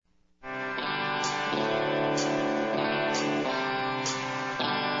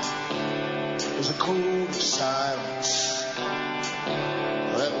code of silence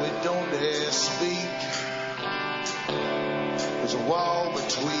that we don't dare speak. There's a wall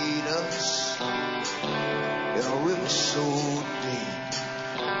between us and a river so deep.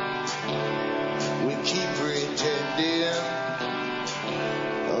 We keep pretending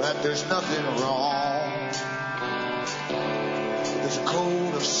that there's nothing wrong. There's a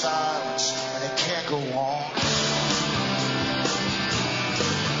code of silence and it can't go on.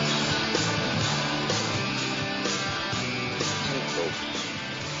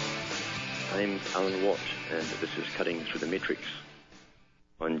 I'm Alan Watt, and this is Cutting Through the Matrix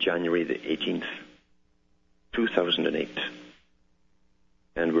on January the 18th, 2008.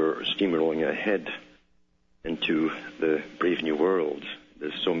 And we're steamrolling ahead into the brave new world.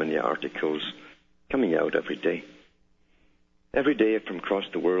 There's so many articles coming out every day. Every day from across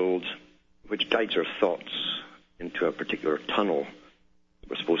the world, which guides our thoughts into a particular tunnel.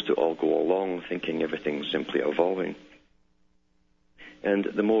 We're supposed to all go along thinking everything's simply evolving. And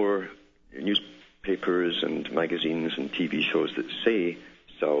the more newspapers and magazines and TV shows that say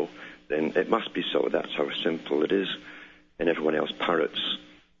so, then it must be so. That's how simple it is. And everyone else parrots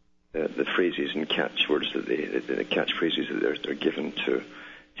the phrases and catchwords that the catchphrases that they're given to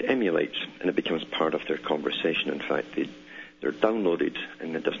emulate, and it becomes part of their conversation. In fact, they're downloaded,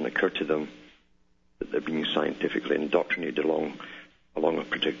 and it doesn't occur to them that they're being scientifically indoctrinated along a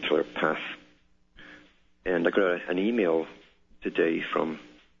particular path. And I got an email today from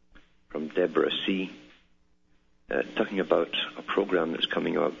Deborah C. Talking about a program that's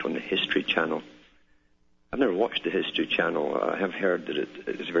coming out on the History Channel. I've never watched the History Channel. I have heard that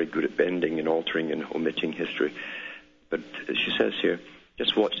it is very good at bending and altering and omitting history. But as she says here,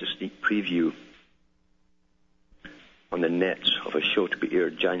 just watch the sneak preview on the net of a show to be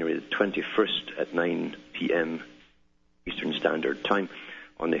aired January the 21st at 9 p.m. Eastern Standard Time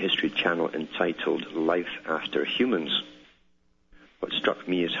on the History Channel, entitled Life After Humans. What struck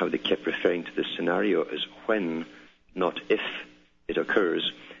me is how they kept referring to this scenario as when, not if, it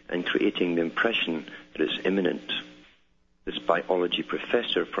occurs, and creating the impression that it's imminent. This biology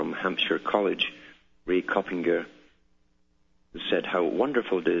professor from Hampshire College, Ray Coppinger, said how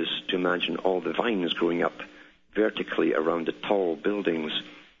wonderful it is to imagine all the vines growing up vertically around the tall buildings,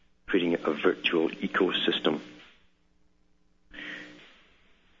 creating a virtual ecosystem.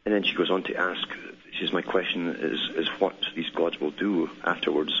 And then she goes on to ask, my question is what these gods will do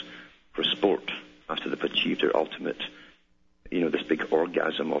afterwards for sport, after they've achieved their ultimate, this big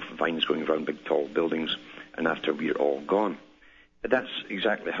orgasm of vines growing around big tall buildings, and after we're all gone. But that's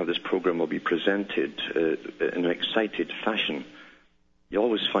exactly how this program will be presented in an excited fashion. You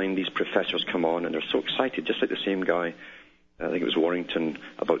always find these professors come on and they're so excited, just like the same guy, I think it was Warrington,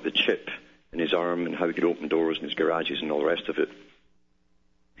 about the chip in his arm and how he could open doors in his garages and all the rest of it.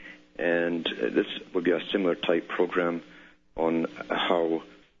 And this would be a similar type program on how,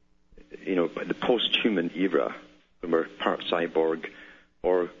 the post-human era, when we're part cyborg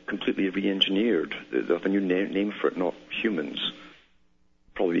or completely re-engineered, they have a new name for it, not humans,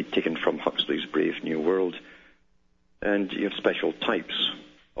 probably taken from Huxley's Brave New World. And you have special types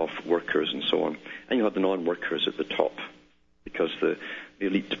of workers and so on. And you have the non-workers at the top, because the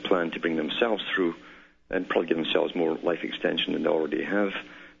elite plan to bring themselves through and probably give themselves more life extension than they already have.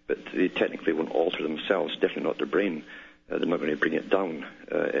 But they technically won't alter themselves, definitely not their brain. They're not going to bring it down.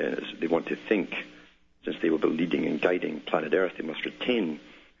 They want to think. Since they will be leading and guiding planet Earth, they must retain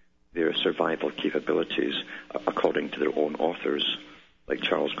their survival capabilities according to their own authors, like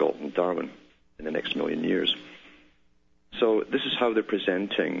Charles Galton Darwin, in the next million years. So this is how they're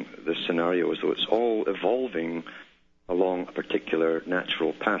presenting the scenario, as though it's all evolving along a particular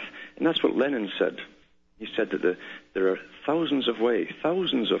natural path. And that's what Lenin said. He said that there are thousands of ways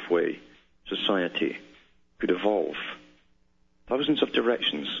society could evolve, thousands of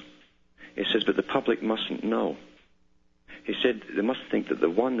directions. He says, but the public mustn't know. He said they must think that the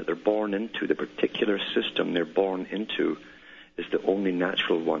one that they're born into, the particular system they're born into, is the only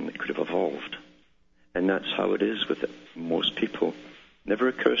natural one that could have evolved. And that's how it is with most people. Never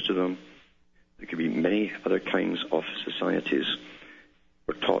occurs to them there could be many other kinds of societies.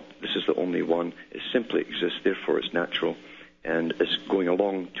 We're taught this is the only one. It simply exists, therefore it's natural, and it's going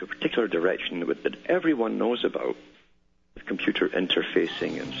along to a particular direction that everyone knows about, with computer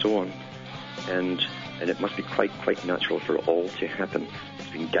interfacing and so on. And it must be quite natural for it all to happen. It's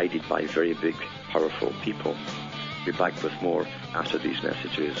being guided by very big, powerful people. We'll be back with more after these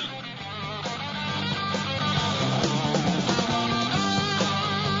messages.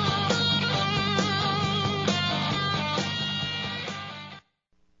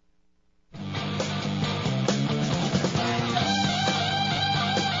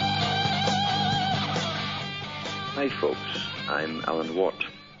 Hi folks, I'm Alan Watt,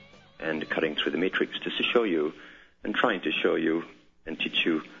 and Cutting Through the Matrix to show you, and trying to show you and teach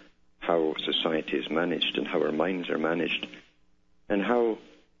you how society is managed and how our minds are managed and how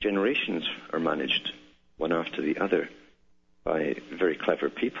generations are managed one after the other by very clever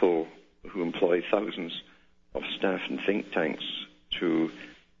people who employ thousands of staff and think tanks to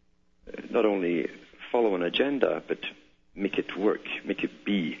not only follow an agenda but make it work, make it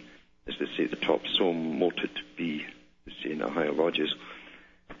be, as they say at the top, so mote it be, they say in Ohio Lodges.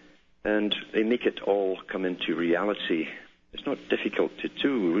 And they make it all come into reality. It's not difficult to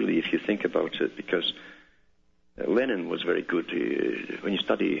do, really, if you think about it, because Lenin was very good. When you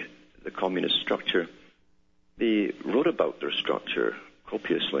study the communist structure, they wrote about their structure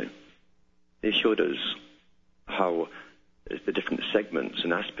copiously. They showed us how the different segments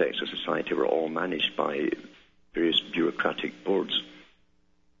and aspects of society were all managed by various bureaucratic boards.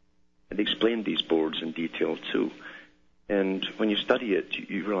 And they explained these boards in detail too. And when you study it,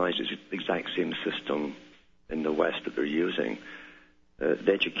 you realize it's the exact same system in the West that they're using.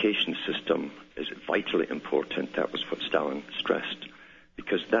 The education system is vitally important. That was what Stalin stressed,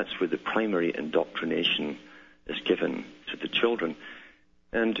 because that's where the primary indoctrination is given to the children.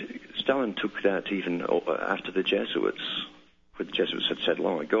 And Stalin took that even after the Jesuits, where the Jesuits had said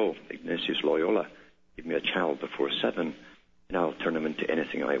long ago, Ignatius Loyola, give me a child before 7, and I'll turn him into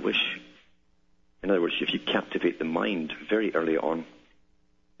anything I wish. In other words, if you captivate the mind very early on,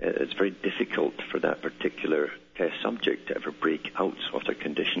 it's very difficult for that particular test subject to ever break out of their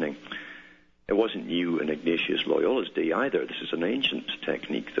conditioning. It wasn't new in Ignatius Loyola's day either. This is an ancient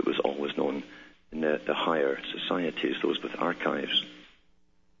technique that was always known in the higher societies, those with archives.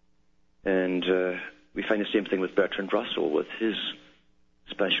 And we find the same thing with Bertrand Russell, with his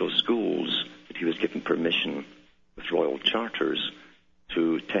special schools that he was given permission with royal charters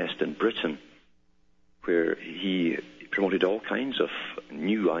to test in Britain, where he promoted all kinds of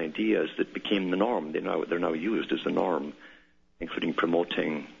new ideas that became the norm. They're now used as the norm, including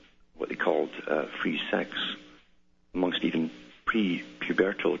promoting what they called free sex amongst even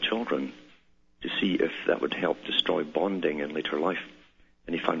pre-pubertal children to see if that would help destroy bonding in later life.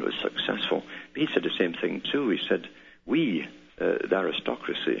 And he found it was successful. But he said the same thing too. He said, we, the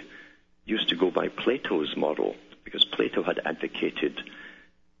aristocracy, used to go by Plato's model, because Plato had advocated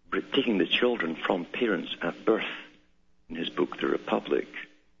taking the children from parents at birth in his book, The Republic,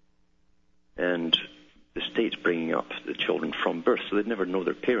 and the state bringing up the children from birth, so they'd never know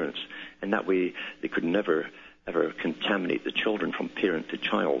their parents, and that way they could never, ever contaminate the children from parent to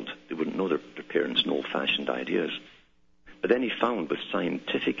child. They wouldn't know their parents' old-fashioned ideas. But then he found with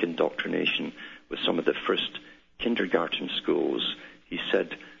scientific indoctrination, with some of the first kindergarten schools, he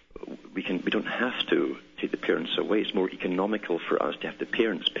said, we don't have to take the parents away. It's more economical for us to have the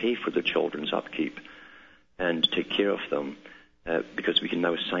parents pay for the children's upkeep and take care of them, because we can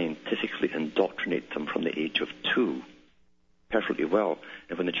now scientifically indoctrinate them from the age of 2 perfectly well.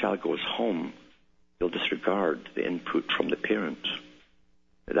 And when the child goes home, they'll disregard the input from the parent.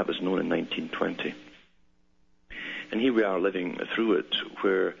 That was known in 1920. And here we are living through it,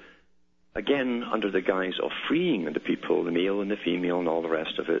 where, again, under the guise of freeing the people, the male and the female and all the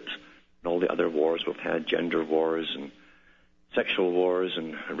rest of it, and all the other wars we've had, gender wars and sexual wars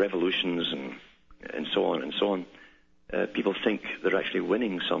and revolutions and so on and so on, people think they're actually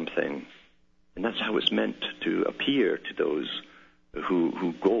winning something. And that's how it's meant to appear to those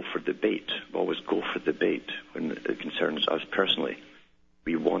who go for debate, always go for debate when it concerns us personally.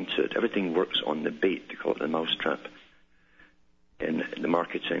 We want it. Everything works on the bait. They call it the mousetrap in the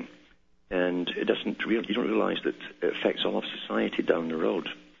marketing. And you don't realize that it affects all of society down the road,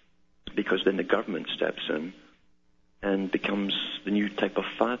 because then the government steps in and becomes the new type of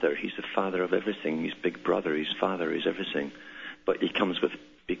father. He's the father of everything. He's big brother. He's father. He's everything. But he comes with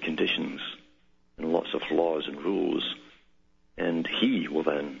big conditions and lots of laws and rules. And he will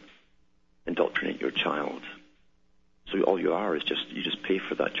then indoctrinate your child. So all you are is you just pay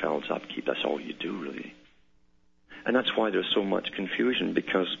for that child's upkeep. That's all you do, really. And that's why there's so much confusion,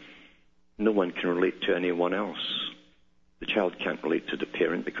 because no one can relate to anyone else. The child can't relate to the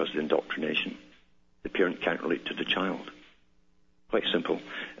parent because of the indoctrination. The parent can't relate to the child. Quite simple.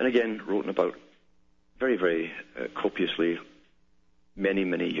 And again, written about very, very copiously many,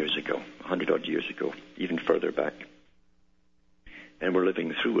 many years ago, 100-odd years ago, even further back. And we're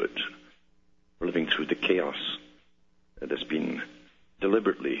living through it. We're living through the chaos that's been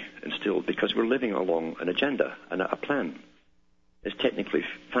deliberately instilled, because we're living along an agenda and a plan. It's technically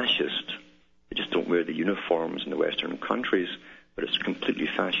fascist. They just don't wear the uniforms in the Western countries, but it's completely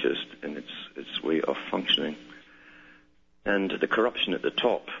fascist in its way of functioning. And the corruption at the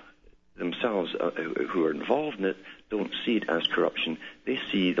top, themselves who are involved in it don't see it as corruption. They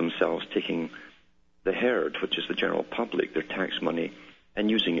see themselves taking the herd, which is the general public, their tax money, and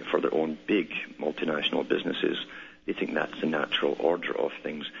using it for their own big multinational businesses. They think that's the natural order of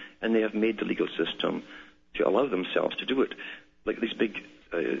things, and they have made the legal system to allow themselves to do it. Like these big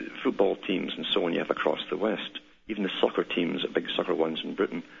football teams and so on you have across the West, even the soccer teams, big soccer ones in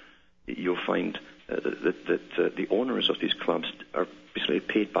Britain, you'll find that the owners of these clubs are basically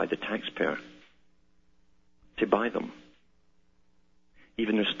paid by the taxpayer to buy them.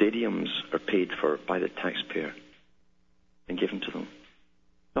 Even their stadiums are paid for by the taxpayer and given to them.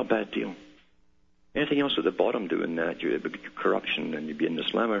 Not a bad deal. Anything else at the bottom doing that, it would be corruption and you'd be in the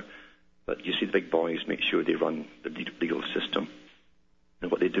slammer. But you see the big boys make sure they run the legal system.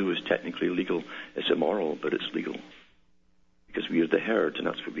 And what they do is technically legal. It's immoral, but it's legal. Because we are the herd, and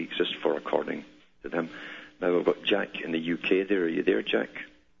that's what we exist for according to them. Now we've got Jack in the UK there. Are you there, Jack?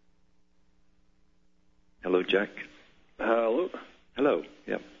 Hello, Jack. Hello. Hello.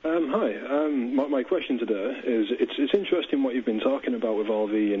 Yeah. Hi. My question today is: it's interesting what you've been talking about with all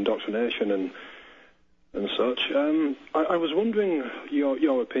the indoctrination and such. I was wondering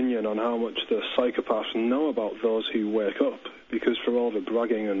your opinion on how much the psychopaths know about those who wake up, because for all the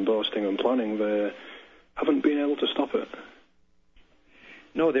bragging and boasting and planning, they haven't been able to stop it.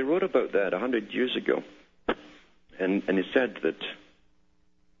 No, they wrote about that 100 years ago, and they said that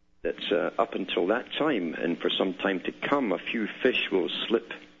up until that time, and for some time to come, a few fish will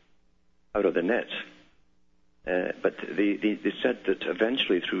slip out of the net. But they said that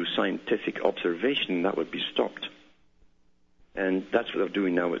eventually, through scientific observation, that would be stopped. And that's what they're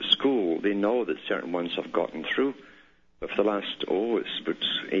doing now at school. They know that certain ones have gotten through. But for the last, it's about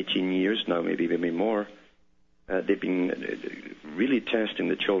 18 years now, maybe more, they've been really testing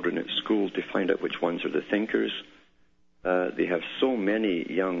the children at school to find out which ones are the thinkers. They have so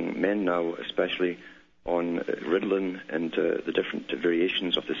many young men now, especially on Ritalin and the different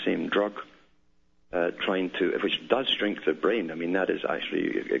variations of the same drug, which does shrink the brain. I mean, that is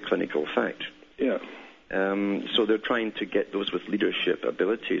actually a clinical fact. Yeah. So they're trying to get those with leadership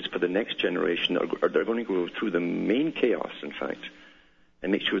abilities for the next generation, or they're going to go through the main chaos, in fact,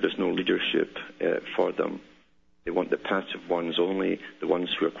 and make sure there's no leadership for them. They want the passive ones only, the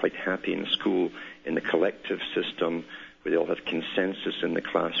ones who are quite happy in school, in the collective system, where they all have consensus in the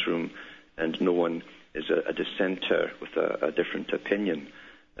classroom, and no one is a dissenter with a different opinion.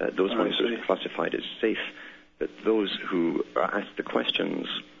 Those ones are classified as safe. But those who ask the questions,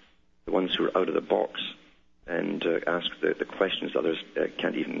 the ones who are out of the box and ask the questions others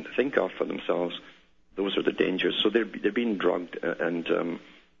can't even think of for themselves, those are the dangers. So they're being drugged and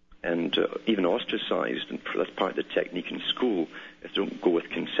even ostracized, and that's part of the technique in school. If they don't go with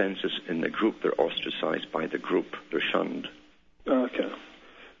consensus in the group, they're ostracized by the group. They're shunned. Okay.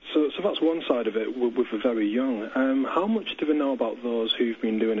 So that's one side of it with the very young. How much do we know about those who've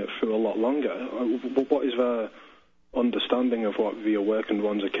been doing it for a lot longer? What is their understanding of what the awakened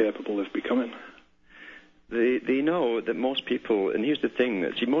ones are capable of becoming? They know that most people, and here's the thing,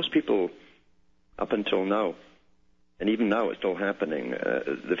 most people up until now, and even now it's still happening,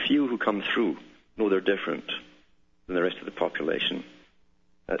 the few who come through know they're different than the rest of the population.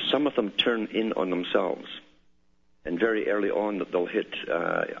 Some of them turn in on themselves, and very early on they'll hit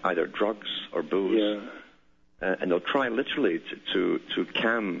either drugs or booze, and they'll try literally to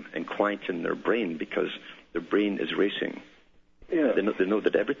calm and quieten their brain because their brain is racing. Yeah. They know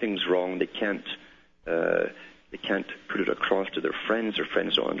that everything's wrong. They can't put it across to their friends. Their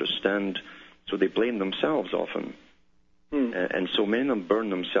friends don't understand, so they blame themselves often. And so many of them burn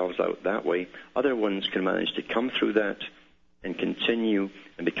themselves out that way. Other ones can manage to come through that and continue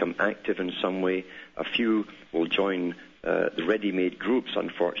and become active in some way. A few will join the ready-made groups,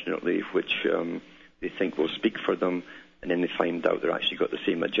 unfortunately, which they think will speak for them, and then they find out they're actually got the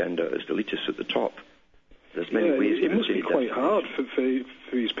same agenda as the elitists at the top. There's many ways. It must be quite hard for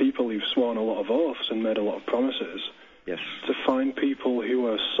these people who've sworn a lot of oaths and made a lot of promises. Yes. To find people who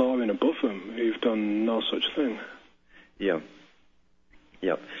are soaring above them, who've done no such thing. Yeah.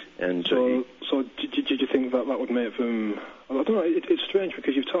 And so did you think that would make them? I don't know. It's strange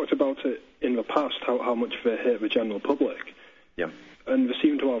because you've talked about it in the past how much they hate the general public. Yeah. And they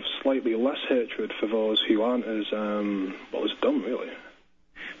seem to have slightly less hatred for those who aren't as as dumb, really.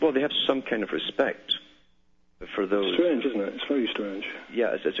 Well, they have some kind of respect for those. Strange, isn't it? It's very strange.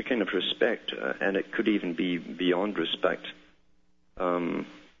 Yeah, it's a kind of respect, and it could even be beyond respect.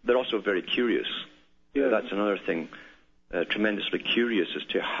 They're also very curious. Yeah. That's another thing. Tremendously curious as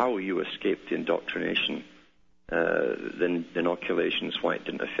to how you escaped the indoctrination, the inoculations, why it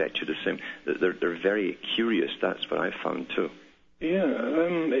didn't affect you the same. They're very curious. That's what I found too. Yeah,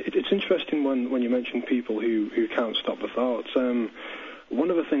 it's interesting when you mention people who can't stop the thoughts. One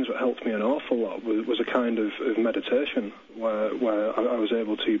of the things that helped me an awful lot was a kind of meditation where I was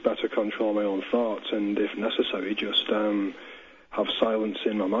able to better control my own thoughts and, if necessary, just have silence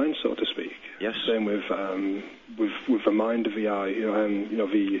in my mind, so to speak. Yes. Same with the mind of the eye,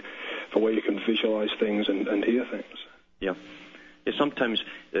 the way you can visualize things and hear things. Yeah. Sometimes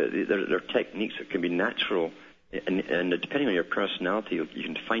there are techniques that can be natural, and depending on your personality, you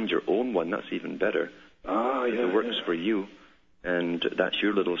can find your own one. That's even better. It works for you, and that's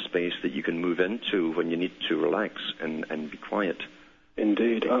your little space that you can move into when you need to relax and be quiet.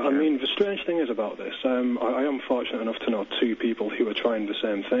 Indeed. I mean, the strange thing is about this, I am fortunate enough to know two people who are trying the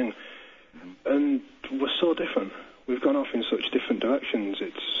same thing, and we're so different. We've gone off in such different directions.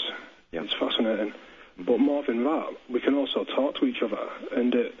 It's fascinating. But more than that, we can also talk to each other,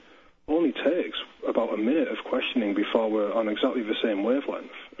 and it only takes about a minute of questioning before we're on exactly the same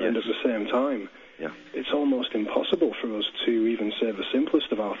wavelength. Yes. And at the same time, it's almost impossible for us to even say the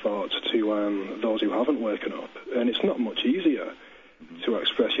simplest of our thoughts to those who haven't woken up. And it's not much easier to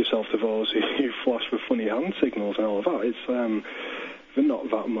express yourself to those who flash with funny hand signals and all of that. It's they're not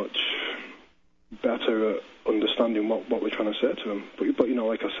that much better at understanding what we're trying to say to them. But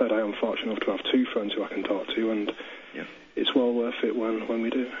like I said, I am fortunate enough to have two friends who I can talk to, and it's well worth it when we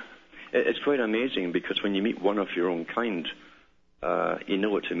do. It's quite amazing, because when you meet one of your own kind, you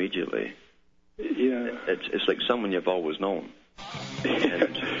know it immediately. Yeah. It's like someone you've always known.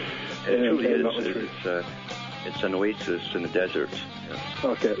 And it truly is. It's an oasis in the desert.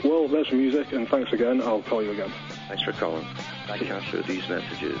 Yeah. Okay, well, there's music, and thanks again. I'll call you again. Thanks for calling. Back after these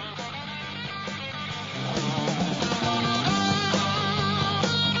messages.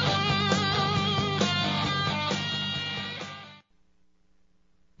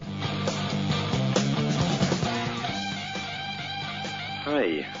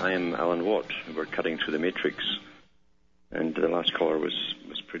 Hi, I am Alan Watt. We're cutting through the matrix, and the last caller was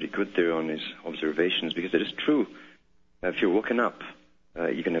pretty good there on his observations, because it is true. If you're woken up,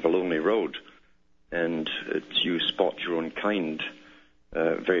 you can have a lonely road, and you spot your own kind.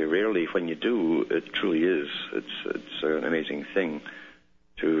 Very rarely, when you do, it truly is. It's an amazing thing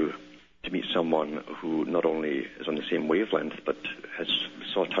to meet someone who not only is on the same wavelength, but has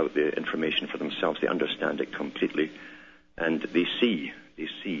sought out the information for themselves. They understand it completely, and they see.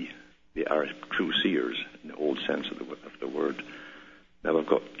 They are true seers in the old sense of the word. Now we've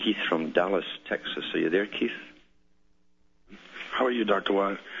got Keith from Dallas, Texas. Are you there, Keith? How are you, Dr.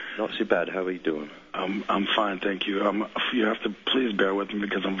 Watt? Not so bad. How are you doing? I'm fine, thank you. You have to please bear with me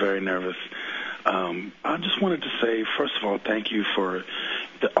because I'm very nervous. I just wanted to say, first of all, thank you for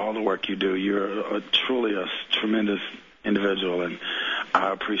all the work you do. You're truly a tremendous individual, and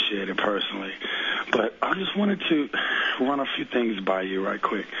I appreciate it personally. But I just wanted to run a few things by you right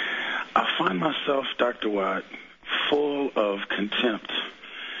quick. I find myself, Dr. Watt, full of contempt,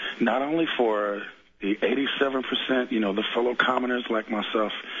 not only for the 87%, the fellow commoners like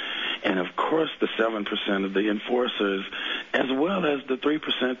myself, and of course the 7% of the enforcers, as well as the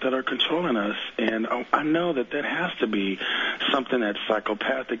 3% that are controlling us. And I know that has to be something that's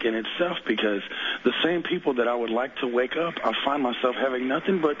psychopathic in itself, because the same people that I would like to wake up, I find myself having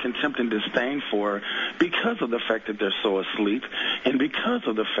nothing but contempt and disdain for, because of the fact that they're so asleep, and because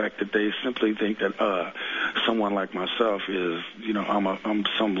of the fact that they simply think that someone like myself is, I'm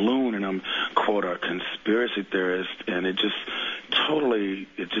some loon, and I'm, quote, a conspiracy theorist, and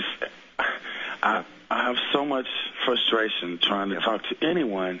I have so much frustration trying to talk to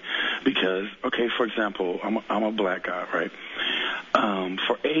anyone, because, okay, for example, I'm a black guy, right?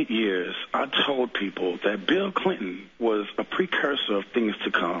 For 8 years, I told people that Bill Clinton was a precursor of things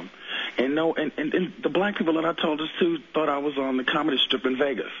to come. And the black people that I told this to thought I was on the Comedy Strip in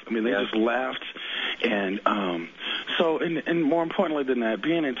Vegas. I mean, they just laughed. And and more importantly than that,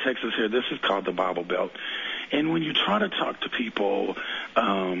 being in Texas here, this is called the Bible Belt. And when you try to talk to people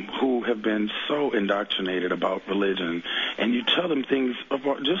who have been so indoctrinated about religion, and you tell them things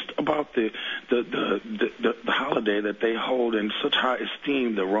about the holiday that they hold in such high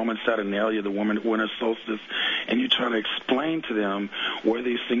esteem, the Roman Saturnalia, the winter solstice, and you try to explain to them where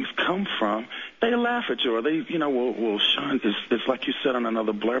these things come from, they laugh at you, or they, will shun. It's like you said on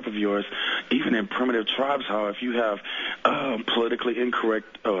another blurb of yours, even in primitive tribes, how if you have politically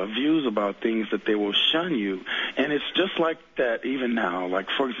incorrect views about things, that they will shun you. And it's just like that even now. Like,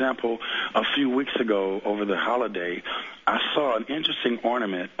 for example, a few weeks ago over the holiday, I saw an interesting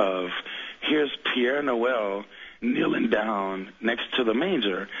ornament of, here's Pierre Noel kneeling down next to the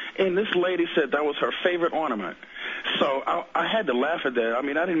manger. And this lady said that was her favorite ornament. So I had to laugh at that. I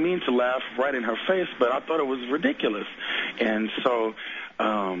mean, I didn't mean to laugh right in her face, but I thought it was ridiculous. And so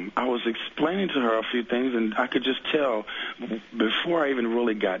I was explaining to her a few things, and I could just tell before I even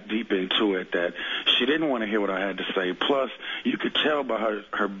really got deep into it that she didn't want to hear what I had to say. Plus, you could tell by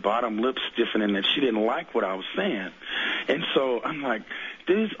her bottom lip stiffening that she didn't like what I was saying. And so I'm like,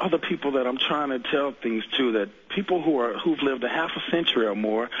 these are the people that I'm trying to tell things to, that people who've lived a half a century or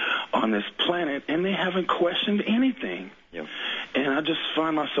more on this planet, and they haven't questioned anything. Yeah. And I just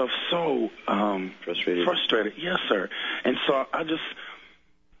find myself so frustrated. Yes, sir. And so I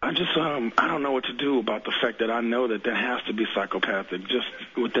don't know what to do about the fact that I know that has to be psychopathic just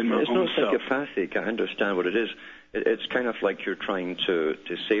within my own self. It's not psychopathic. I understand what it is. It's kind of like you're trying to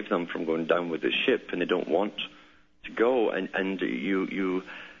save them from going down with the ship, and they don't want to go, and you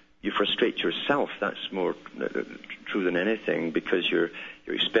frustrate yourself. That's more true than anything, because you're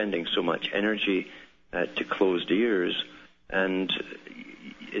expending so much energy to closed ears. And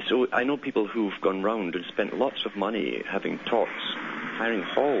so I know people who've gone round and spent lots of money having talks, hiring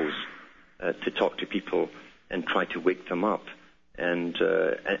halls to talk to people and try to wake them up. And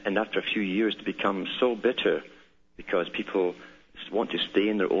after a few years, to become so bitter because people want to stay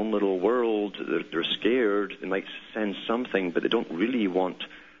in their own little world. They're scared. They might sense something, but they don't really want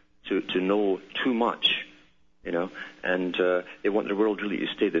to know too much, you know. And they want their world really to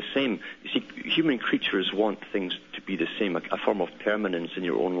stay the same. You see, human creatures want things to be the same, a form of permanence in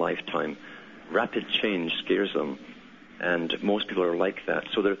your own lifetime. Rapid change scares them, and most people are like that.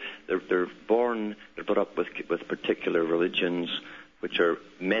 So they're brought up with particular religions which are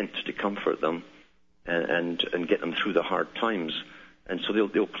meant to comfort them and get them through the hard times. And so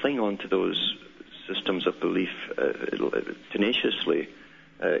they'll cling on to those systems of belief tenaciously.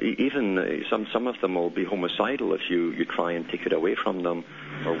 Even some of them will be homicidal if you try and take it away from them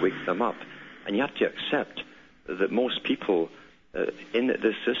or wake them up. And you have to accept that most people in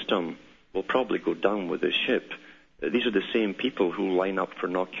this system will probably go down with the ship. These are the same people who line up for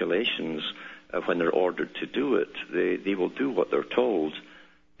inoculations when they're ordered to do it. They will do what they're told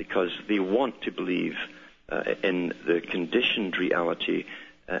because they want to believe in the conditioned reality,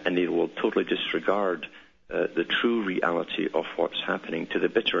 and they will totally disregard the true reality of what's happening to the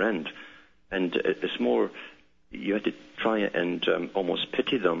bitter end. And it's more, you have to try and almost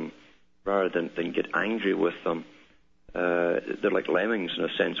pity them rather than get angry with them. They're like lemmings in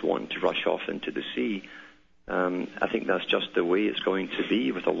a sense, wanting to rush off into the sea. I think that's just the way it's going to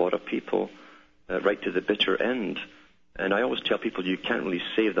be with a lot of people, right to the bitter end. And I always tell people you can't really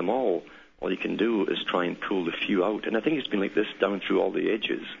save them all. All you can do is try and pull the few out. And I think it's been like this down through all the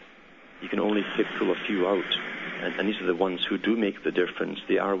ages. You can only pull a few out. And these are the ones who do make the difference.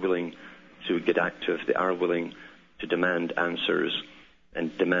 They are willing to get active. They are willing to demand answers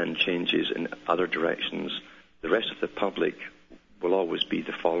and demand changes in other directions. The rest of the public will always be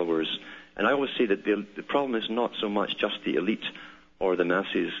the followers. And I always say that the problem is not so much just the elite or the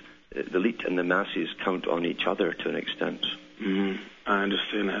masses. The elite and the masses count on each other to an extent. Mm-hmm. I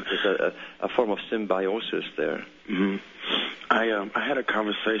understand that. There's a form of symbiosis there. Mm-hmm. I had a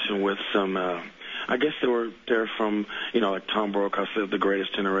conversation with some, I guess they're from, like Tom Brokaw said, the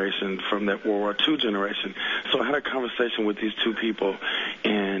greatest generation from that World War II generation. So I had a conversation with these two people,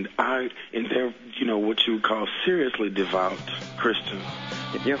 and they're, what you would call seriously devout Christians.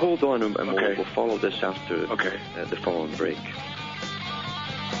 Yeah, hold on, and okay. We'll follow this after the following break.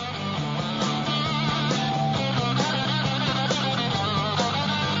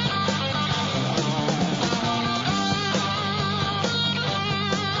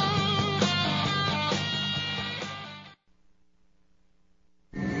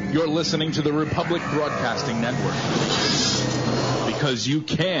 You're listening to the Republic Broadcasting Network, because you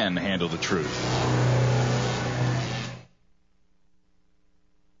can handle the truth.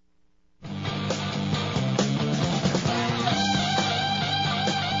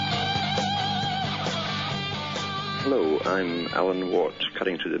 Hello, I'm Alan Watt,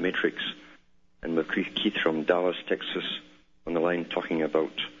 cutting through the matrix, and with Keith from Dallas, Texas, on the line talking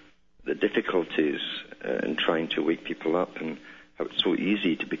about the difficulties in trying to wake people up and how it's so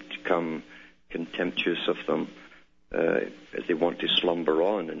easy to become contemptuous of them as they want to slumber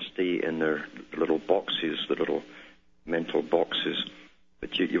on and stay in their little boxes, the little mental boxes.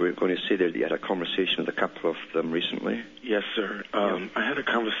 But you were going to say there that you had a conversation with a couple of them recently? Yes, sir. I had a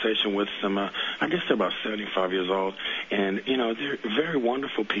conversation with some, I guess they're about 75 years old, and, they're very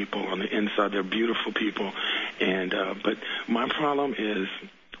wonderful people on the inside. They're beautiful people. And but my problem is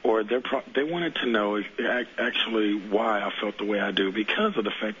or they wanted to know actually why I felt the way I do, because of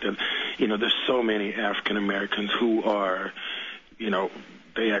the fact that, there's so many African Americans who are,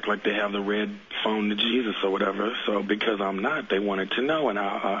 they act like they have the red phone to Jesus or whatever. So because I'm not, they wanted to know, and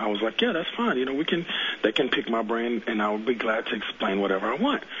I was like, yeah, that's fine. They can pick my brain, and I'll be glad to explain whatever I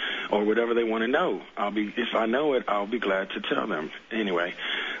want or whatever they want to know. If I know it, I'll be glad to tell them. Anyway,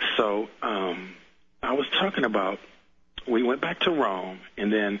 so I was talking about, we went back to Rome,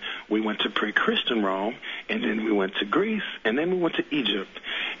 and then we went to pre-Christian Rome, and then we went to Greece, and then we went to Egypt.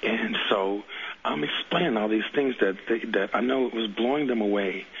 And so I'm explaining all these things that I know it was blowing them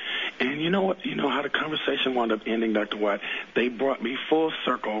away. And you know what? You know how the conversation wound up ending, Dr. Watt? They brought me full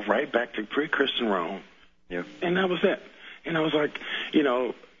circle right back to pre-Christian Rome. Yeah. And that was it. And I was like,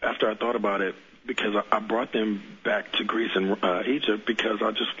 after I thought about it, because I brought them back to Greece and Egypt because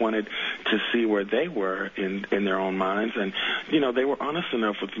I just wanted to see where they were in their own minds. And, they were honest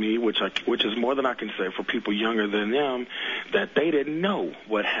enough with me, which is more than I can say for people younger than them, that they didn't know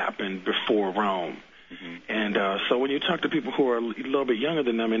what happened before Rome. Mm-hmm. And so when you talk to people who are a little bit younger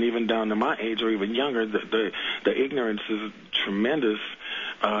than them, and even down to my age or even younger, the ignorance is tremendous.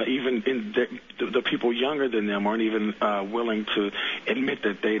 Even in the people younger than them aren't even willing to admit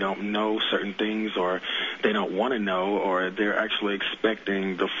that they don't know certain things, or they don't want to know, or they're actually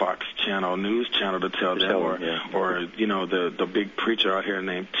expecting the Fox Channel news channel to tell them, or the big preacher out here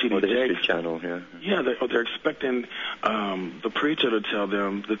named T.D. Jakes. The History Jakes. Channel, yeah. Yeah, they're expecting the preacher to tell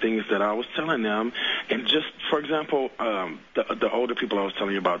them the things that I was telling them. And just, for example, the older people I was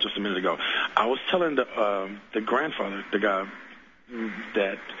telling you about just a minute ago, I was telling the grandfather, the guy,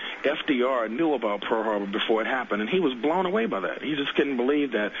 that FDR knew about Pearl Harbor before it happened, and he was blown away by that. He just couldn't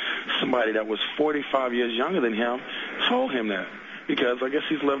believe that somebody that was 45 years younger than him told him that, because I guess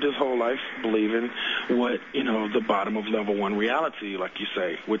he's lived his whole life believing what, the bottom of level one reality, like you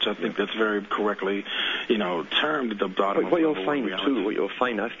say, which I think that's very correctly, termed the bottom of level one reality. What you'll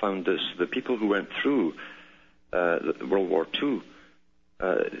find, I found this, the people who went through World War II,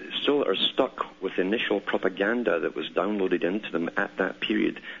 still are stuck with initial propaganda that was downloaded into them at that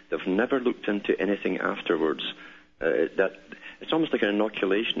period. They've never looked into anything afterwards. That it's almost like an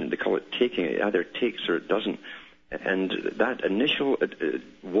inoculation. They call it taking. It either takes or it doesn't. And that initial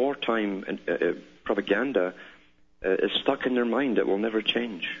wartime propaganda is stuck in their mind. It will never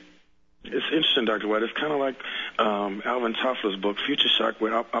change. It's interesting, Dr. White. It's kind of like Alvin Toffler's book, Future Shock,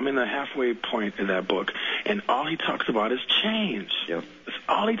 where I'm in the halfway point in that book, and all he talks about is change. Yeah. That's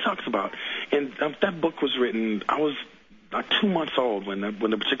all he talks about. And that book was written, I was like 2 months old when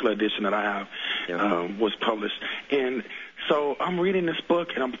the particular edition that I have was published. And so I'm reading this book,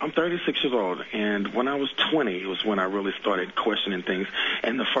 and I'm 36 years old, and when I was 20 was when I really started questioning things.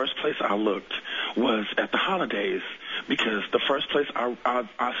 And the first place I looked was at the holidays, because the first place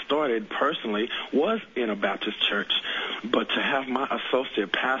I started personally was in a Baptist church. But to have my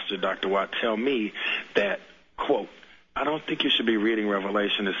associate pastor, Dr. Watt, tell me that, quote, I don't think you should be reading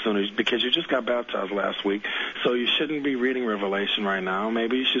Revelation as soon as, because you just got baptized last week, so you shouldn't be reading Revelation right now.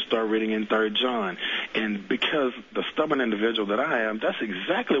 Maybe you should start reading in 3 John. And because the stubborn individual that I am, that's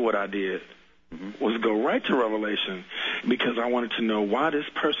exactly what I did, was go right to Revelation, because I wanted to know why this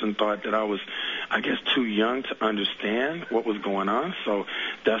person thought that I was, I guess, too young to understand what was going on. So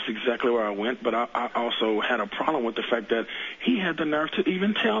that's exactly where I went. But I also had a problem with the fact that he had the nerve to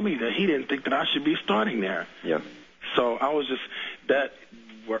even tell me that he didn't think that I should be starting there. Yeah. So I was just, that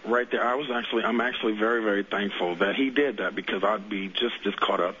right there, I'm actually very, very thankful that he did that, because I'd be just as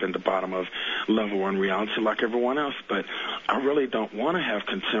caught up in the bottom of level one reality like everyone else. But I really don't want to have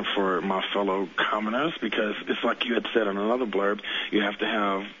contempt for my fellow commoners, because it's like you had said in another blurb, you have to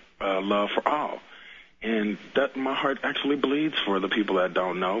have love for all. And that my heart actually bleeds for the people that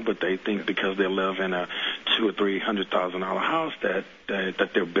don't know, but they think because they live in a $200,000 or $300,000 house that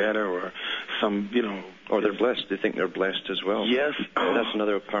they're better, or some, or they're blessed. They think they're blessed as well. Yes, that's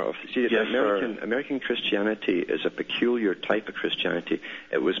another part of. See, yes, American Christianity is a peculiar type of Christianity.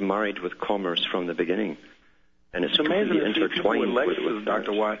 It was married with commerce from the beginning, and it's amazing to see people with intertwined Lexus,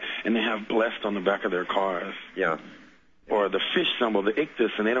 Dr. Watt, and they have blessed on the back of their cars. Yeah. Or the fish symbol, the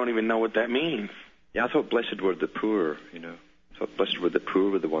ictus, and they don't even know what that means. Yeah, I thought blessed were the poor, I thought blessed were the poor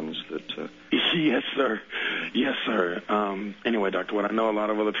were the ones that... Yes, sir. Yes, sir. Anyway, Dr. Watt, I know a lot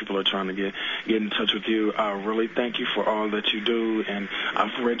of other people are trying to get in touch with you. I really thank you for all that you do, and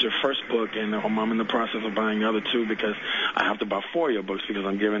I've read your first book, and I'm in the process of buying the other 2, because I have to buy 4 of your books, because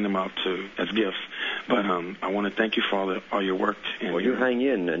I'm giving them out as gifts. But I want to thank you for all your work. And you hang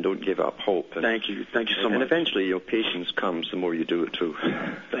in and don't give up hope. Thank you so much. And eventually your patience comes the more you do it, too.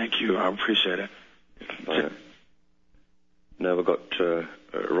 Thank you. I appreciate it. Now we've got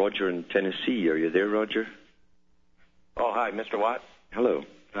Roger in Tennessee. Are you there, Roger? Oh, hi, Mr. Watt. Hello.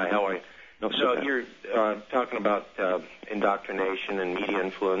 Hi, how are you? Not so bad. You're talking about indoctrination and media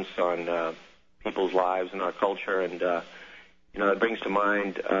influence on people's lives and our culture, and it brings to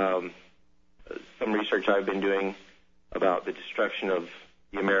mind some research I've been doing about the destruction of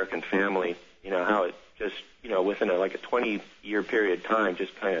the American family. How it just within a 20-year period of time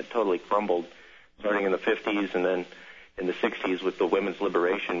just kind of totally crumbled, starting in the 50s and then in the 60s with the women's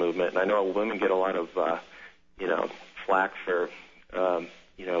liberation movement. And I know women get a lot of flack for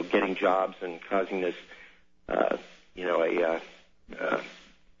getting jobs and causing this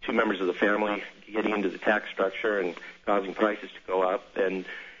two members of the family getting into the tax structure and causing prices to go up. And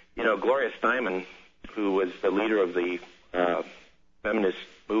Gloria Steinem, who was the leader of the feminist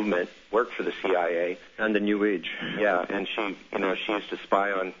movement, worked for the CIA and the New Age. Yeah, and she used to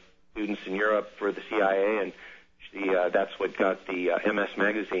spy on students in Europe for the CIA, and that's what got the MS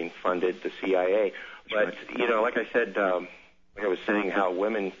magazine funded, the CIA. But like I said, like I was saying, how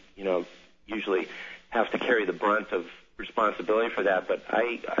women usually have to carry the brunt of responsibility for that. But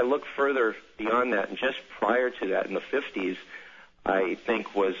I look further beyond that, and just prior to that, in the 50s, I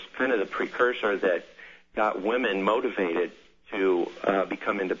think was kind of the precursor that got women motivated to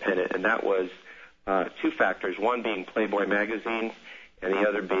become independent, and that was two factors, one being Playboy magazine and the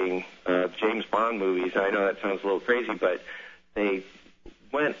other being James Bond movies. I know that sounds a little crazy, but they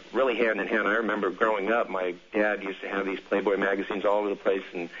went really hand in hand. I remember growing up, my dad used to have these Playboy magazines all over the place,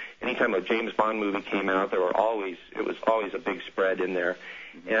 and anytime a James Bond movie came out, it was always a big spread in there.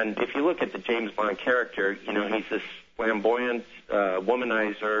 And if you look at the James Bond character, he's this flamboyant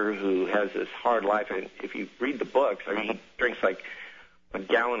womanizer who has this hard life. And if you read the books, he drinks like a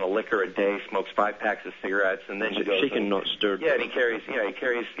gallon of liquor a day, smokes 5 packs of cigarettes, and then he goes shaken, not stirred. Yeah, and he carries,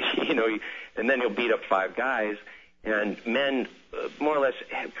 and then he'll beat up 5 guys. And men more or less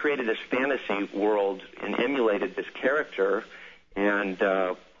created this fantasy world and emulated this character. And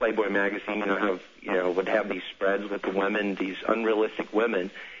Playboy magazine, would have these spreads with the women, these unrealistic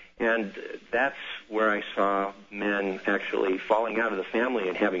women. And that's where I saw men actually falling out of the family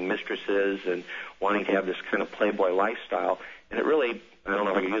and having mistresses and wanting to have this kind of Playboy lifestyle. And it really, I don't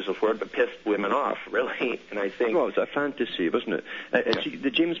know if I can use this word, but pissed women off, really. And I think... Well, it's a fantasy, wasn't it? The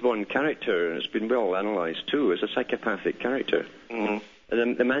James Bond character, has been well analysed too, is a psychopathic character.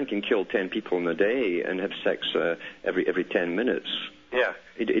 Mm-hmm. The man can kill 10 people in a day and have sex every 10 minutes. Yeah.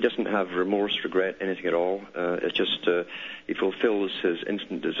 He doesn't have remorse, regret, anything at all. It's just he fulfills his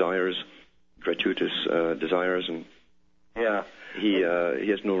instant desires, gratuitous desires, and yeah, he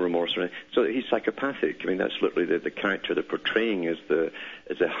has no remorse or anything. So he's psychopathic. I mean, that's literally the character they're portraying as a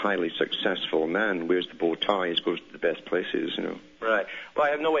highly successful man. Wears the bow ties, goes to the best places. Right. Well, I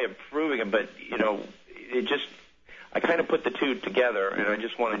have no way of proving it, but it just. I kind of put the two together, and I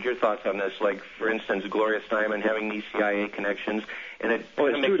just wanted your thoughts on this. Like, for instance, Gloria Steinem having these CIA connections, and it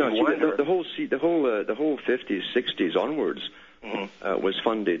makes you wonder. The whole 50s, 60s onwards was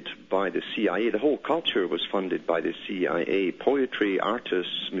funded by the CIA. The whole culture was funded by the CIA. Poetry,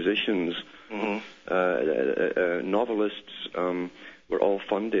 artists, musicians, novelists were all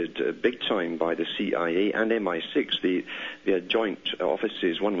funded big time by the CIA and MI6. They had joint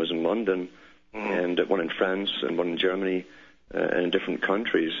offices. One was in London. And one in France and one in Germany and in different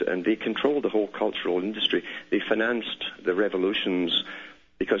countries. And they controlled the whole cultural industry. They financed the revolutions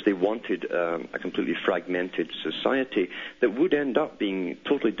because they wanted a completely fragmented society that would end up being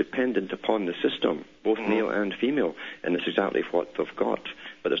totally dependent upon the system, both male and female. And that's exactly what they've got.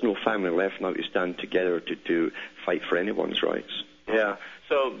 But there's no family left now to stand together to fight for anyone's rights. Yeah.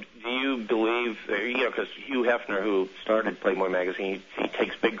 So do you believe, because Hugh Hefner, who started Playboy magazine, he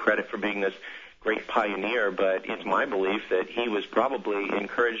takes big credit for being this great pioneer, but it's my belief that he was probably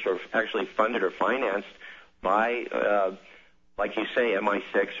encouraged or actually funded or financed by, like you say,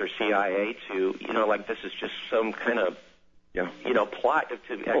 MI6 or CIA to, this is just some kind of, plot to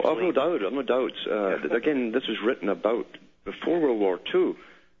actually... Oh, I've no doubt. Again, this was written about before World War II.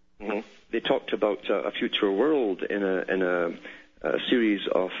 Mm-hmm. They talked about a future world in a series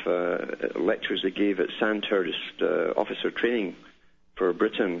of lectures they gave at Sandhurst officer training for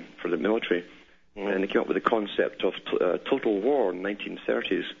Britain, for the military. And they came up with the concept of total war in the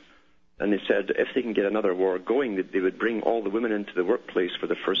 1930s. And they said if they can get another war going, that they would bring all the women into the workplace for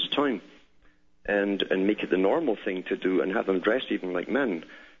the first time and make it the normal thing to do and have them dress even like men.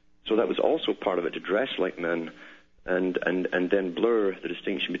 So that was also part of it, to dress like men and then blur the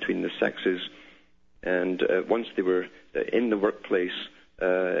distinction between the sexes. And once they were in the workplace,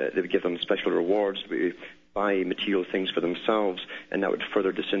 they would give them special rewards. buy material things for themselves, and that would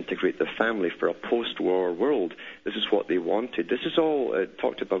further disintegrate the family for a post-war world. This is what they wanted. This is all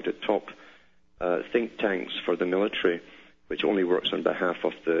talked about at top think tanks for the military, which only works on behalf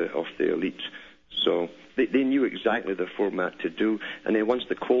of the elite. So they knew exactly the format to do. And then once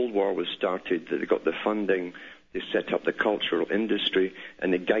the Cold War was started, they got the funding, they set up the cultural industry,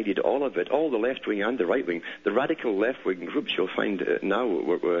 and they guided all of it, all the left-wing and the right-wing. The radical left-wing groups you'll find now,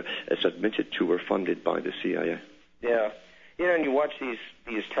 it's admitted to, were funded by the CIA. Yeah. You know, and you watch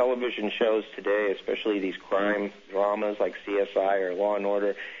these television shows today, especially these crime dramas like CSI or Law and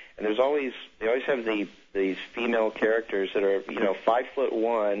Order, and they always have these female characters that are,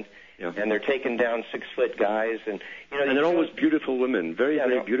 5'1", yeah, and they're taking down 6-foot guys, and and they're always beautiful women, very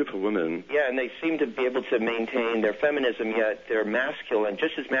beautiful women. Yeah, and they seem to be able to maintain their feminism, yet they're masculine,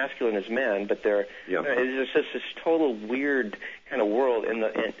 just as masculine as men. But it's just this total weird kind of world, and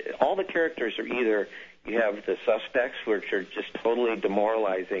all the characters are either you have the suspects, which are just totally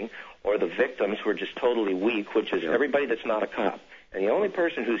demoralizing, or the victims, who are just totally weak, which is everybody that's not a cop. And the only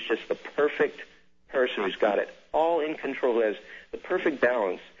person who's just the perfect person, who's got it all in control, who has the perfect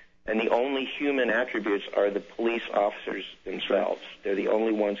balance, and the only human attributes are the police officers themselves. They're the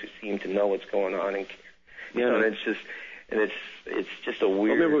only ones who seem to know what's going on and care. And it's just a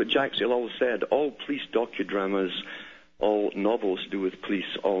weird. I remember what Jacques Ellul said: all police docudramas, all novels to do with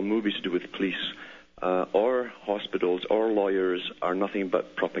police, all movies to do with police, or hospitals or lawyers are nothing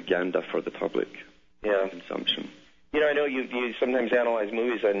but propaganda for the public consumption. I know you sometimes analyze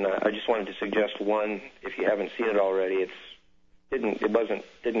movies, and I just wanted to suggest one if you haven't seen it already. It wasn't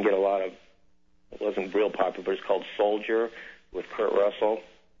real popular, but it's called Soldier with Kurt Russell.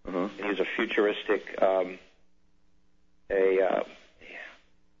 Uh-huh. And he's a futuristic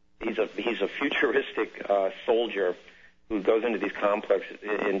he's a futuristic soldier who goes into these conflicts,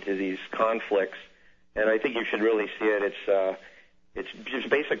 and I think you should really see it. It's just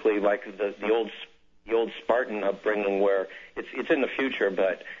basically like the old Spartan upbringing, where it's in the future,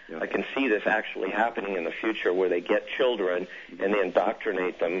 but I can see this actually happening in the future, where they get children and they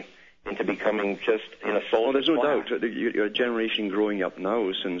indoctrinate them into becoming just in a soldier. Well, there's no doubt. Your generation growing up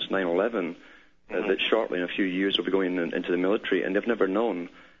now since 9/11, that shortly in a few years will be going into the military, and they've never known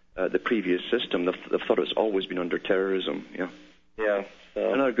the previous system. They've thought it's always been under terrorism. Yeah. Yeah.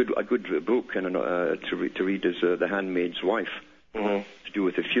 So. Another good book to read is The Handmaid's Wife. Mm-hmm. To do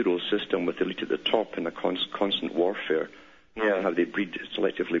with the feudal system, with the elite at the top and the constant warfare. Yeah. How they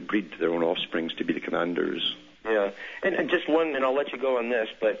selectively breed their own offsprings to be the commanders. Yeah. And just one, and I'll let you go on this,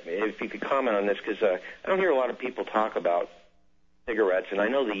 but if you could comment on this, because I don't hear a lot of people talk about cigarettes, and I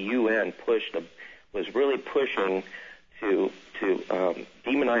know the UN was really pushing to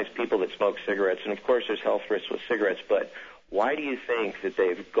demonize people that smoke cigarettes, and of course there's health risks with cigarettes, but why do you think that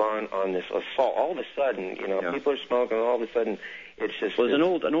they've gone on this assault? All of a sudden, people are smoking, and all of a sudden it's just... Well,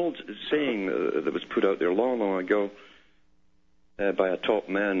 there's an old saying that was put out there long ago by a top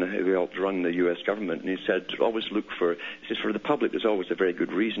man who helped run the U.S. government, and he said, always look for... He says, for the public, there's always a very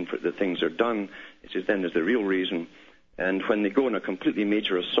good reason for that things are done. He says, then there's the real reason. And when they go on a completely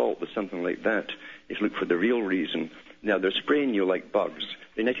major assault with something like that, if you look for the real reason. Now, they're spraying you like bugs.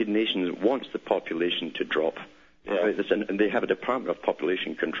 The United Nations wants the population to drop. Yeah. And they have a Department of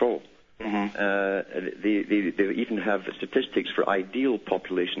Population Control. Mm-hmm. They even have statistics for ideal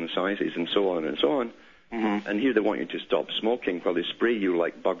population sizes and so on and so on. Mm-hmm. And here they want you to stop smoking while they spray you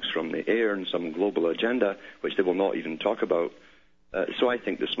like bugs from the air and some global agenda, which they will not even talk about. So I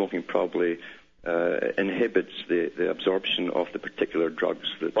think the smoking probably inhibits the absorption of the particular drugs.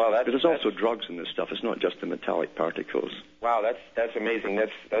 But there's also drugs in this stuff. It's not just the metallic particles. Wow, that's amazing.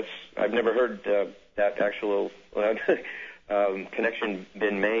 That's I've never heard that actual connection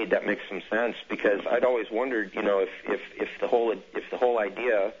been made. That makes some sense, because I'd always wondered, if the whole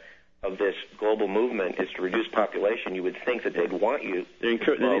idea of this global movement is to reduce population, you would think that they'd want you. They need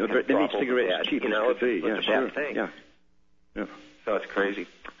cigarettes cheap. It's a bad thing. Yeah. So it's crazy.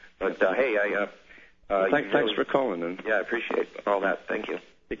 But hey, thanks for calling. And I appreciate all that. Thank you.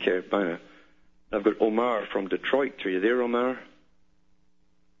 Take care. Bye now. I've got Omar from Detroit. Are you there, Omar?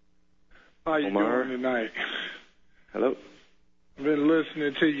 How you doing tonight? Hello. I've been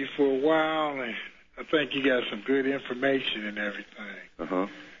listening to you for a while, and I think you got some good information and everything. Uh-huh.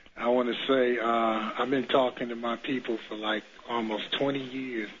 I want to say I've been talking to my people for like almost 20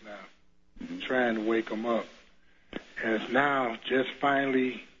 years now, trying to wake them up. And it's now just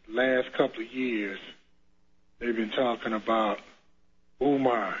finally, last couple of years, they've been talking about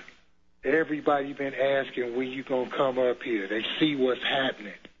Umar. Everybody been asking when you going to come up here. They see what's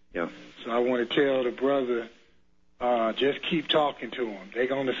happening. Yeah. So I want to tell the brother, just keep talking to them. They're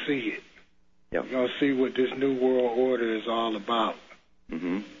going to see it. You're going to see what this new world order is all about.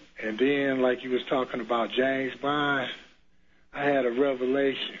 Mm-hmm. And then, like you was talking about James Bond, I had a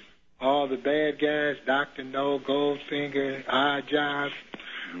revelation. All the bad guys, Dr. No, Goldfinger, Oddjob,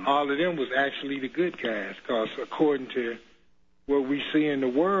 all of them was actually the good guys. Because according to what we see in the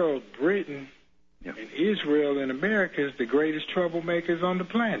world, Britain and Israel and America is the greatest troublemakers on the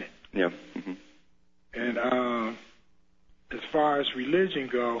planet. Yeah. Mm-hmm. And as far as religion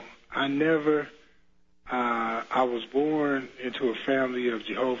go, I was born into a family of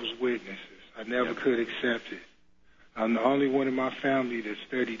Jehovah's Witnesses. I never could accept it. I'm the only one in my family that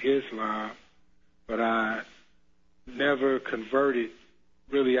studied Islam, but I never converted.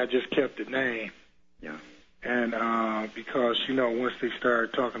 Really, I just kept the name. Yeah. And because, once they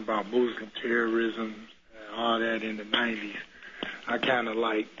started talking about Muslim terrorism and all that in the 90s, I kind of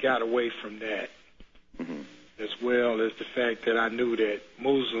got away from that. Mm-hmm. As well as the fact that I knew that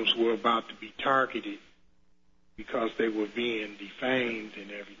Muslims were about to be targeted because they were being defamed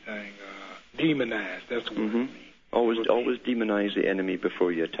and everything, demonized. That's what I mean. Always demonize the enemy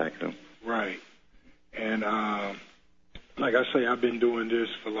before you attack them. Right. And like I say, I've been doing this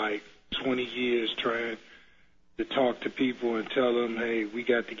for 20 years, trying to talk to people and tell them, hey, we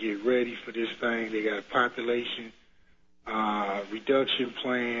got to get ready for this thing. They got population reduction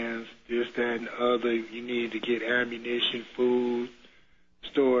plans, this, that, and the other. You need to get ammunition, food,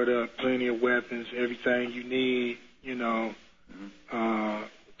 stored up, plenty of weapons, everything you need,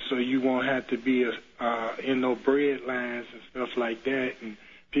 so you won't have to be in no bread lines and stuff like that. And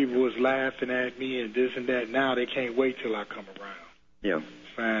people was laughing at me and this and that. Now they can't wait till I come around. Yeah.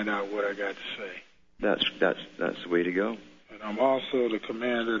 Find out what I got to say. That's the way to go. And I'm also the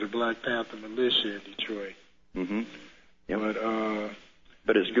commander of the Black Panther militia in Detroit. Mm-hmm. Yeah.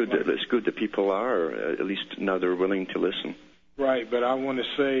 But it's good that people are, at least now they're willing to listen. Right, but I want to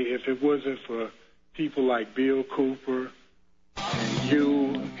say if it wasn't for people like Bill Cooper and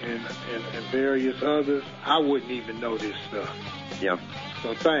you and various others, I wouldn't even know this stuff. Yeah.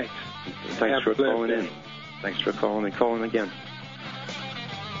 So thanks. Thanks for calling in. Thanks for calling and calling again.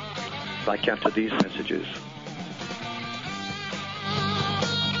 Back after these messages.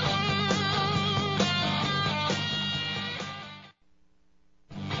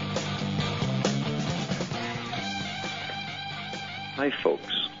 Hi,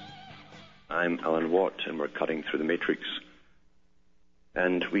 folks. I'm Alan Watt, and we're cutting through the matrix.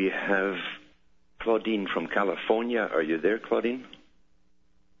 And we have Claudine from California. Are you there, Claudine?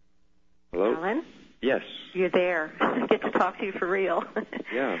 Hello? Alan? Yes. You're there. I get to talk to you for real.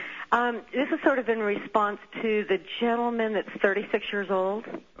 Yeah. This is sort of in response to the gentleman that's 36 years old.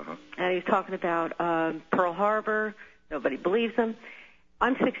 Uh-huh. And he's talking about Pearl Harbor. Nobody believes him.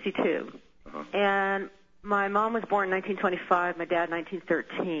 I'm 62. Uh-huh. And my mom was born in 1925, my dad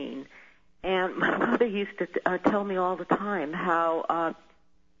 1913. And my mother used to tell me all the time how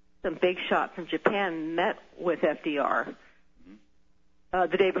some big shot from Japan met with FDR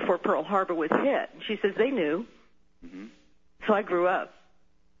the day before Pearl Harbor was hit. She says they knew. Mm-hmm. So I grew up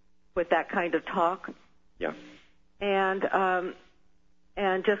with that kind of talk. Yeah. And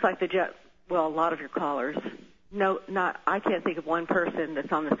just like a lot of your callers, I can't think of one person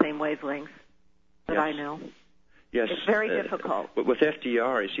that's on the same wavelength that I know. Yes. It's very difficult. But with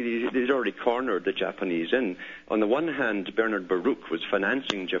FDR, you see, they'd already cornered the Japanese in. On the one hand, Bernard Baruch was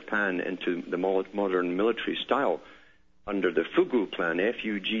financing Japan into the modern military style under the Fugu Plan,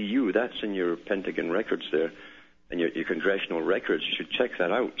 F-U-G-U. That's in your Pentagon records there, and your congressional records. You should check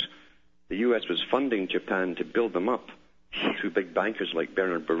that out. The U.S. was funding Japan to build them up through big bankers like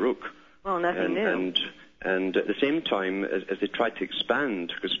Bernard Baruch. Well, nothing new. And at the same time, as they tried to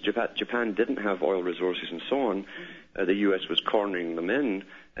expand, because Japan didn't have oil resources and so on, the U.S. was cornering them in.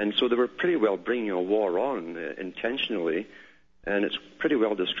 And so they were pretty well bringing a war on intentionally. And it's pretty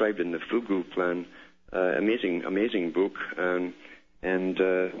well described in the Fugu Plan. Amazing book. And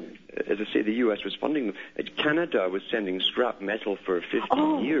as I say, the U.S. was funding them. Canada was sending scrap metal for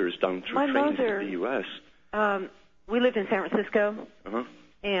 15 years down through trains to the U.S. We lived in San Francisco. Uh-huh.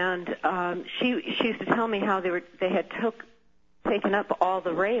 And she used to tell me how they had taken up all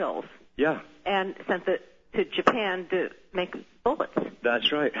the rails. Yeah. And sent it to Japan to make bullets.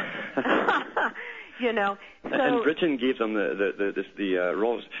 That's right. So, and Britain gave them the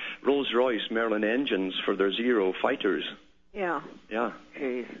Rolls-Royce Merlin engines for their Zero fighters. Yeah. Yeah.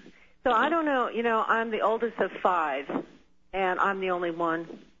 Jeez. So I don't know. I'm the oldest of 5, and I'm the only one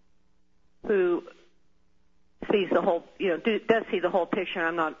who sees the whole, does see the whole picture.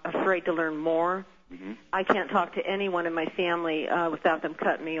 I'm not afraid to learn more. Mm-hmm. I can't talk to anyone in my family without them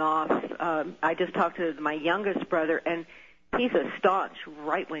cutting me off. I just talked to my youngest brother, and he's a staunch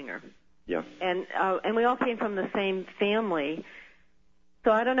right-winger. Yeah. And we all came from the same family.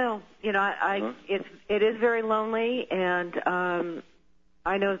 So I don't know. You know, it is very lonely, and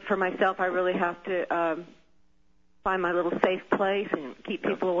I know for myself I really have to find my little safe place and keep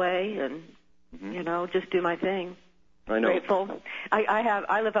people away, and you know, just do my thing. I know. Grateful.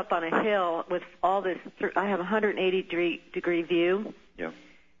 I live up on a hill with all this. I have a 180-degree view. Yeah.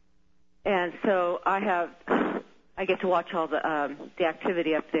 And so I get to watch all the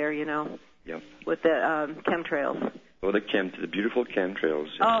activity up there, you know. Yeah. With the chemtrails. Oh, the beautiful chemtrails.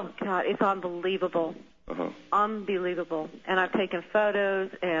 Yeah. Oh God, it's unbelievable. Unbelievable. And I've taken photos,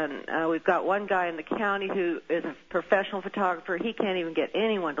 and we've got one guy in the county who is a professional photographer. He can't even get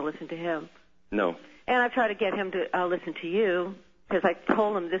anyone to listen to him. No. And I try to get him to listen to you, because I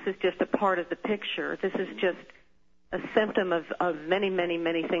told him this is just a part of the picture. This is just a symptom of many, many,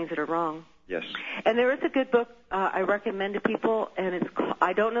 many things that are wrong. Yes. And there is a good book I recommend to people, and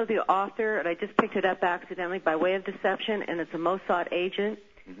I don't know the author, and I just picked it up accidentally by way of deception, and it's a Mossad agent.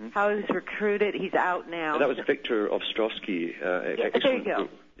 How he was recruited. He's out now. That was Victor Ostrowski. There you go.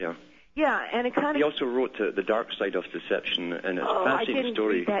 Yeah. Yeah, and it kind of... He also wrote The Dark Side of Deception, and it's a fascinating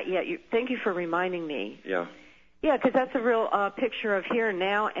story. I didn't read that yet. Thank you for reminding me. Yeah. Yeah, because that's a real picture of here and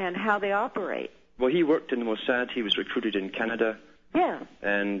now and how they operate. Well, he worked in the Mossad. He was recruited in Canada. Yeah.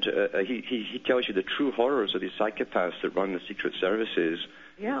 And he tells you the true horrors of these psychopaths that run the secret services.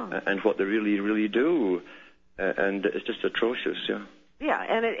 Yeah. And what they really, really do. And it's just atrocious, yeah. Yeah,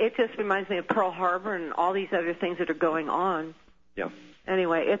 and it just reminds me of Pearl Harbor and all these other things that are going on. Yeah.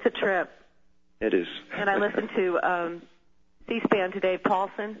 Anyway, it's a trip. It is. And I listened to C-SPAN today,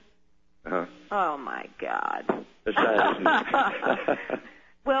 Paulson. Oh, my God. That's sad, isn't it?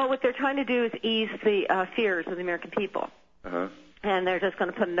 Well, what they're trying to do is ease the fears of the American people. And they're just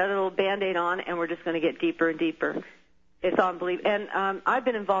going to put another little Band-Aid on, and we're just going to get deeper and deeper. It's unbelievable. And I've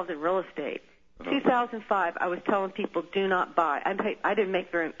been involved in real estate. 2005, I was telling people, do not buy. I didn't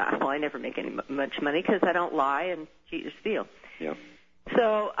make I never make much money because I don't lie and cheat or steal. Yeah.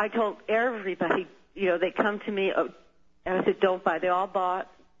 So I told everybody, you know, they come to me, and I said, don't buy. They all bought.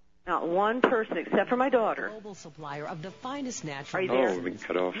 Not one person, except for my daughter. Global supplier of the finest natural. Are you there? Oh, we've been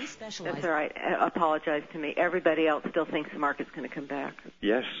cut off. That's all right. Apologize to me. Everybody else still thinks the market's going to come back.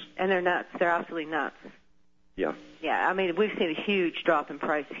 Yes. And they're nuts. They're absolutely nuts. Yeah. Yeah, I mean, we've seen a huge drop in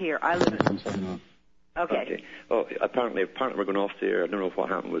price here. I live in... Okay. Oh, apparently we're going off the air. I don't know what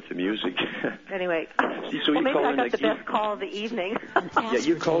happened with the music. Anyway. So maybe I got the best call of the evening. Yeah,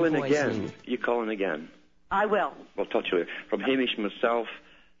 you call in again. You call in again. I will. We'll talk to you. From Hamish and myself,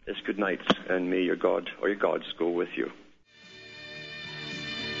 it's good night, and may your God or your gods go with you.